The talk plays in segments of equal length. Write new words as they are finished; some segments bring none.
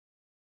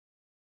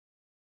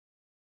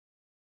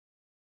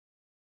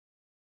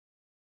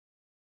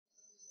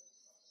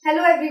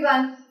Hello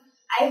everyone.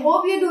 I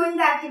hope you're doing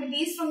the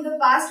activities from the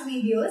past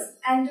videos,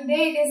 and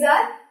today it is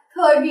our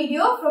third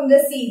video from the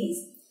series.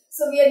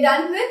 So we are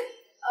done with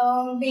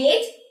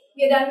weight,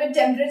 we are done with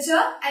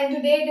temperature, and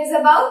today it is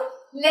about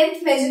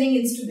length measuring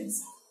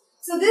instruments.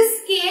 So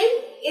this scale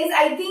is,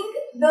 I think,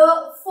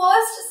 the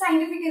first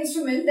scientific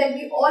instrument that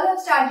we all have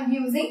started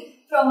using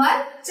from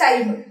our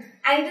childhood,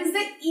 and it is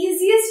the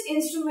easiest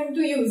instrument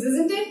to use,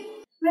 isn't it?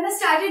 When I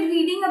started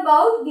reading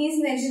about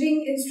these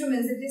measuring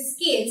instruments, that is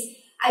scales,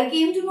 I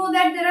came to know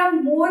that there are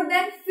more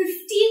than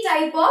 50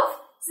 type of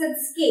such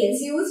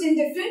scales used in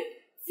different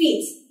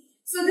fields.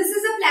 So this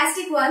is a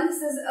plastic one.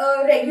 This is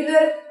a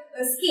regular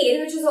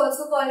scale, which is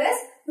also called as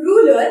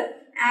ruler,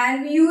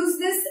 and we use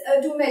this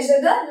to measure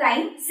the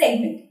line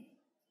segment.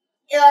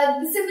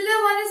 The similar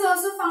one is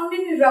also found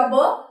in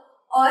rubber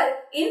or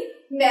in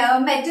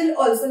metal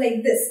also,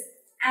 like this.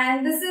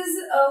 And this is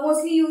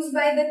mostly used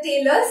by the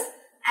tailors,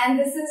 and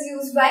this is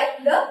used by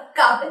the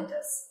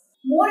carpenters.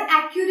 More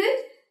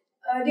accurate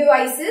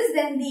devices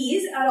than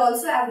these are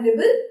also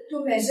available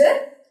to measure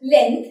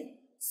length.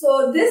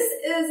 So this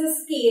is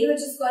a scale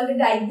which is called a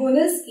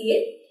diagonal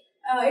scale.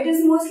 It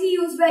is mostly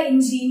used by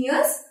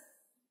engineers,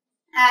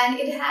 and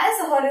it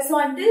has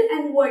horizontal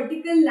and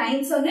vertical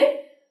lines on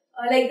it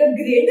like a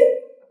grid,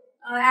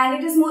 and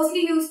it is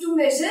mostly used to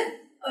measure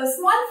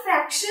small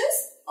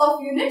fractions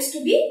of units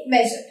to be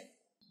measured.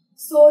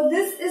 So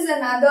this is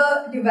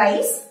another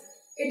device.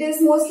 It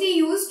is mostly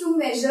used to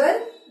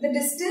measure the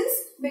distance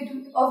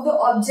of the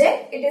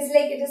object. It is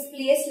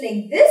placed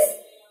like this,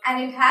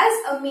 and it has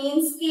a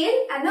main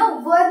scale and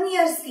a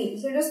vernier scale.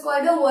 So it is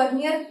called a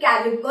vernier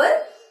caliper,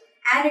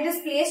 and it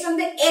is placed on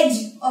the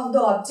edge of the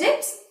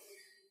objects.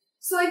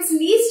 So its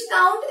least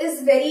count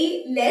is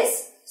very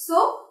less.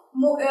 So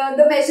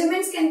the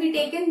measurements can be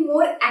taken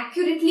more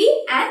accurately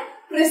and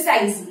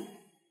precisely.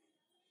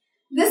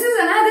 This is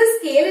another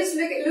scale.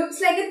 It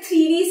looks like a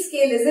 3D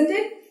scale, isn't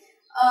it?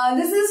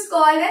 This is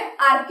called an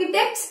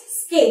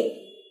architect's scale.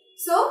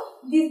 So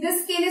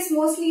this scale is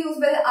mostly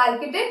used by the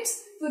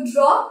architects to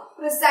draw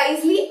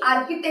precisely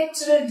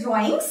architectural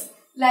drawings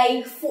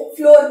like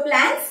floor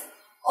plans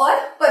or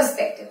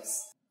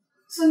perspectives.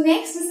 So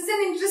next, this is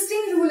an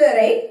interesting ruler,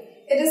 right?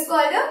 It is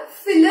called a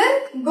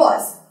filler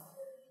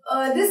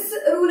gauge. This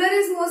ruler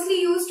is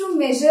mostly used to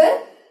measure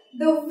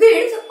the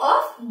width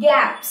of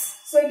gaps.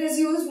 So it is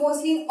used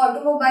mostly in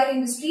automobile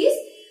industries,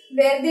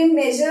 where they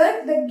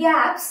measure the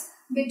gaps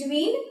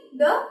between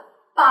the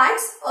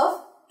parts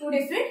of two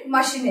different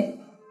machinery.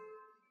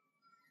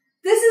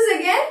 This is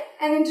again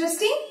an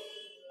interesting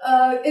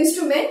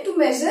instrument to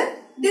measure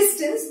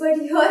distance, but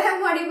here I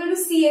am not able to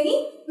see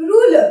any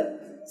ruler.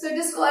 So it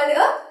is called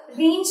a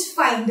range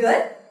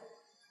finder,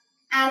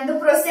 and the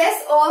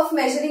process of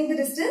measuring the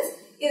distance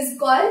is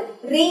called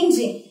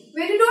ranging,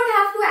 where you don't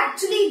have to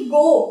actually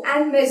go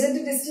and measure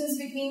the distance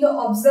between the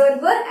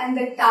observer and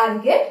the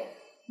target,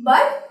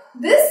 but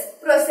this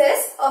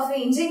process of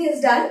ranging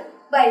is done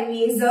by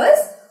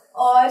lasers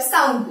or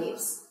sound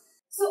waves.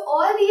 So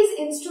all these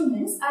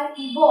instruments are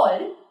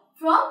evolved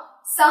from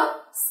some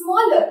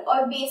smaller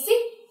or basic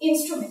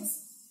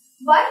instruments.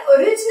 But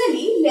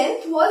originally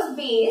length was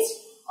based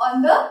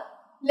on the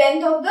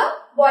length of the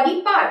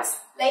body parts,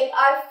 like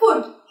our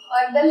foot,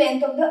 or the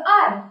length of the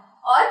arm,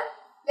 or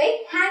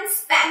like hand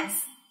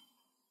spans.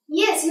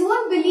 Yes, you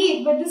won't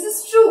believe, but this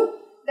is true,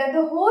 that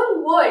the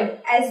whole world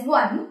as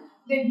one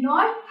did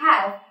not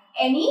have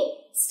any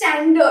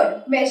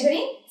standard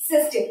measuring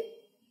system.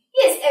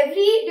 Yes,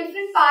 every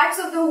different parts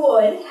of the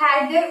world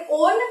had their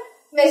own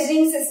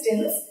measuring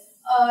systems,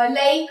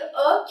 like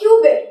a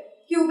cubit.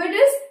 Cubit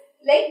is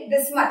like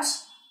this much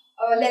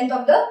length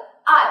of the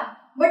arm.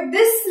 But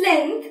this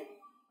length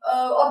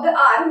of the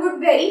arm would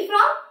vary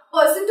from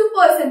person to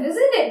person,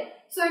 isn't it?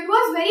 So it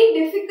was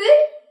very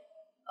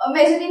difficult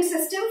measuring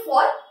system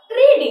for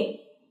trading.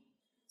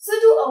 So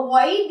to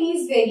avoid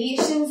these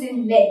variations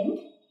in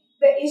length,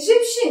 the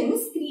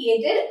Egyptians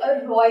created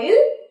a royal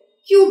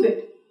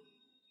cubit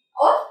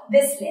of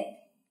this length,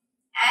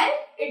 and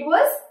it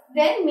was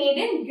then made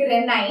in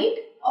granite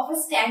of a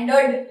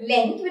standard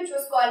length, which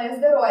was called as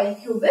the royal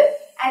cubit,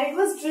 and it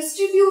was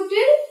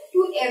distributed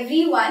to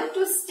everyone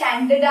to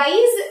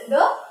standardize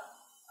the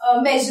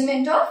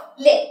measurement of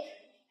length.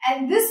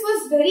 And this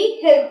was very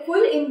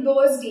helpful in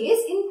those days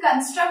in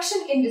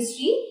construction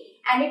industry,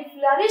 and it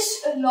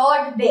flourished a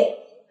lot there.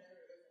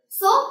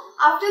 So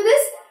after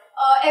this,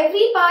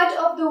 every part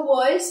of the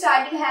world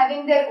started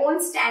having their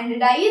own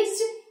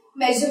standardized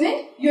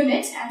measurement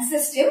units and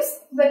systems,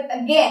 but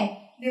again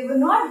they were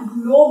not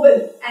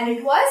global, and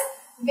it was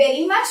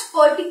very much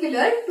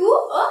particular to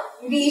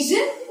a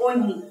region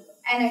only.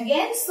 And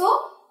again,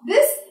 so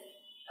this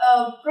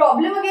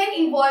problem again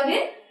involved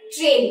in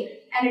trading,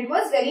 and it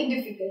was very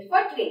difficult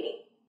for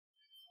trading.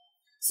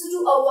 So to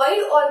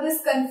avoid all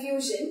this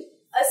confusion,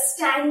 a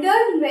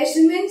standard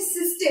measurement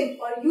system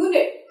or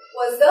unit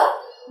was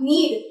the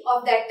need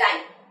of that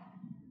time,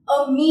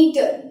 a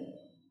meter.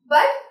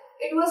 But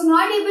it was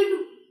not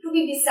able to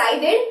be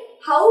decided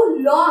how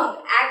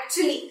long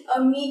actually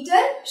a meter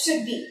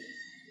should be.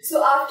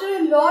 So after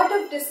a lot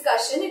of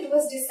discussion, it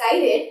was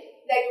decided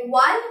that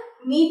 1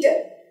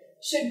 meter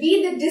should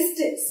be the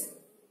distance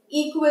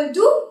equal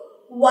to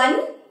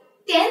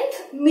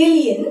 1/10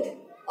 millionth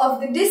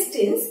of the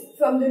distance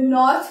from the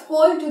North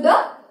Pole to the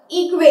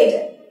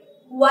equator.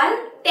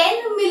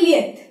 1/10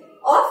 millionth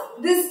of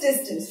this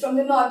distance from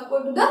the North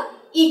Pole to the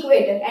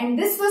equator, and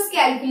this was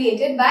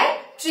calculated by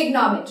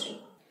trigonometry.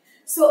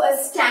 So a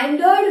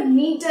standard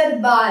meter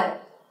bar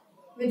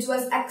which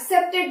was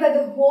accepted by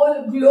the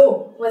whole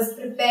globe was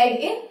prepared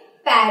in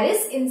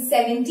Paris in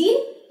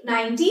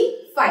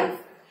 1795.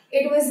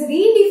 It was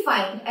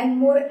redefined and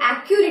more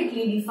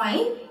accurately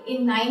defined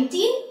in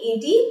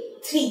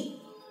 1983.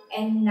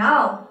 And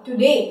now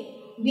today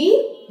we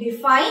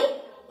define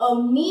a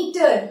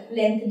meter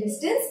length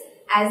distance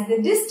as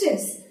the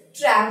distance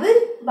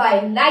travelled by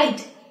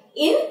light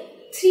in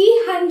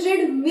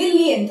 300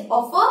 millionth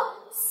of a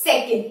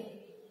second.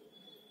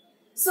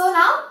 So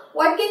now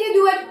what can you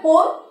do at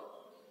home?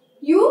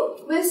 You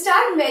will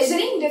start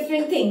measuring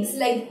different things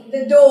like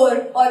the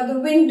door or the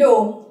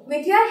window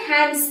with your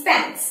hand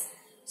spans.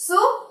 So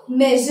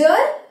measure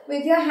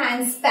with your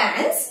hand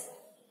spans,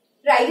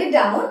 write it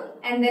down,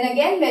 and then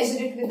again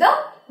measure it with a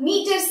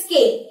meter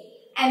scale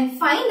and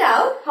find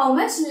out how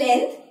much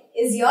length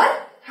is your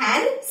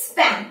hand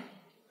span.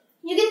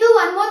 You can do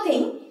one more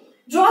thing.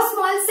 Draw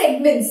small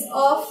segments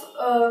of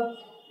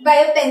by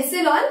a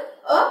pencil on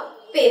a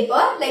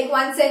paper like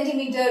 1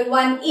 centimeter,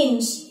 1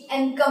 inch,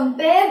 and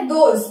compare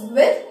those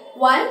with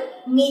 1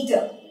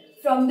 meter.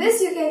 From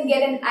this you can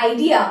get an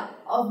idea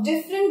of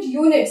different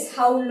units,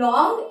 how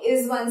long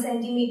is 1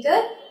 centimeter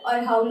or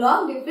how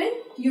long different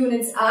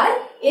units are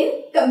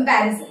in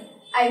comparison.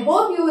 I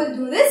hope you will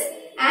do this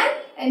and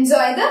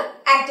enjoy the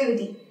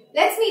activity.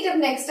 Let's meet up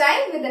next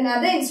time with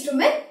another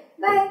instrument.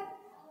 Bye.